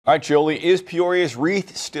All right, Jolie, is Peoria's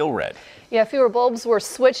wreath still red? Yeah, fewer bulbs were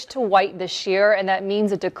switched to white this year, and that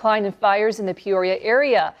means a decline in fires in the Peoria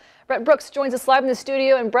area. Brett Brooks joins us live in the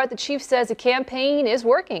studio, and Brett, the chief says the campaign is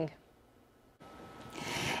working.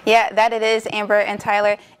 Yeah, that it is, Amber and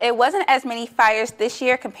Tyler. It wasn't as many fires this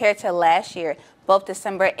year compared to last year. Both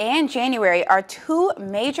December and January are two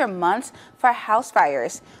major months for house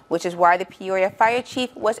fires, which is why the Peoria fire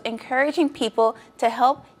chief was encouraging people to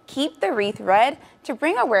help keep the wreath red to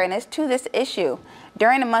bring awareness to this issue.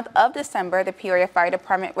 During the month of December, the Peoria Fire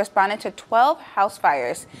Department responded to 12 house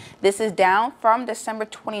fires. This is down from December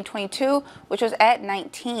 2022, which was at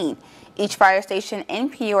 19. Each fire station in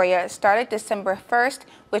Peoria started December 1st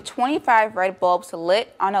with 25 red bulbs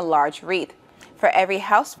lit on a large wreath. For every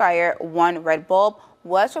house fire, one red bulb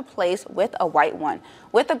was replaced with a white one,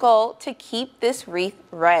 with the goal to keep this wreath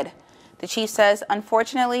red. The chief says,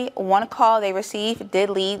 unfortunately, one call they received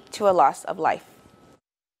did lead to a loss of life.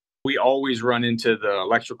 We always run into the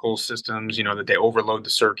electrical systems, that they overload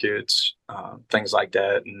the circuits, things like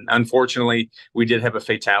that. And unfortunately, we did have a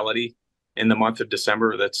fatality in the month of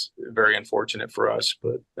December. That's very unfortunate for us,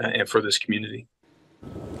 and for this community.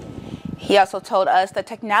 He also told us the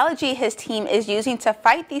technology his team is using to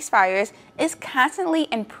fight these fires is constantly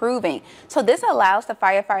improving. So this allows the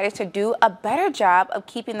firefighters to do a better job of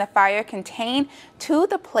keeping the fire contained to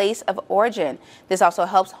the place of origin. This also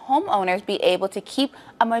helps homeowners be able to keep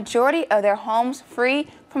a majority of their homes free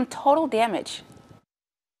from total damage.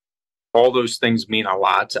 All those things mean a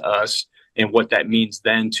lot to us, and what that means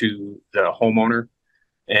then to the homeowner.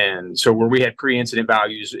 And so where we had pre-incident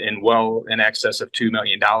values well in excess of $2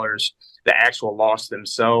 million, the actual loss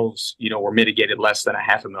themselves, were mitigated less than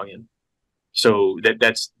 $500,000. So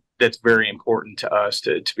that's very important to us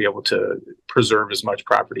to be able to preserve as much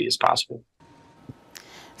property as possible.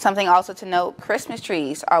 Something also to note, Christmas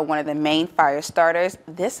trees are one of the main fire starters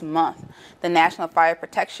this month. The National Fire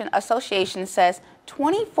Protection Association says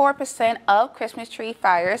 24% of Christmas tree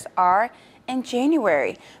fires are in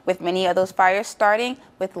January, with many of those fires starting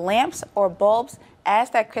with lamps or bulbs as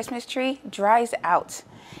that Christmas tree dries out.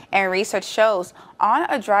 And research shows on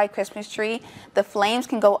a dry Christmas tree, the flames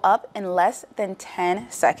can go up in less than 10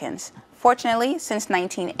 seconds. Fortunately, since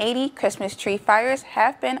 1980, Christmas tree fires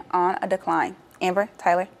have been on a decline. Amber,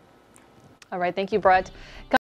 Tyler. All right, thank you, Brett.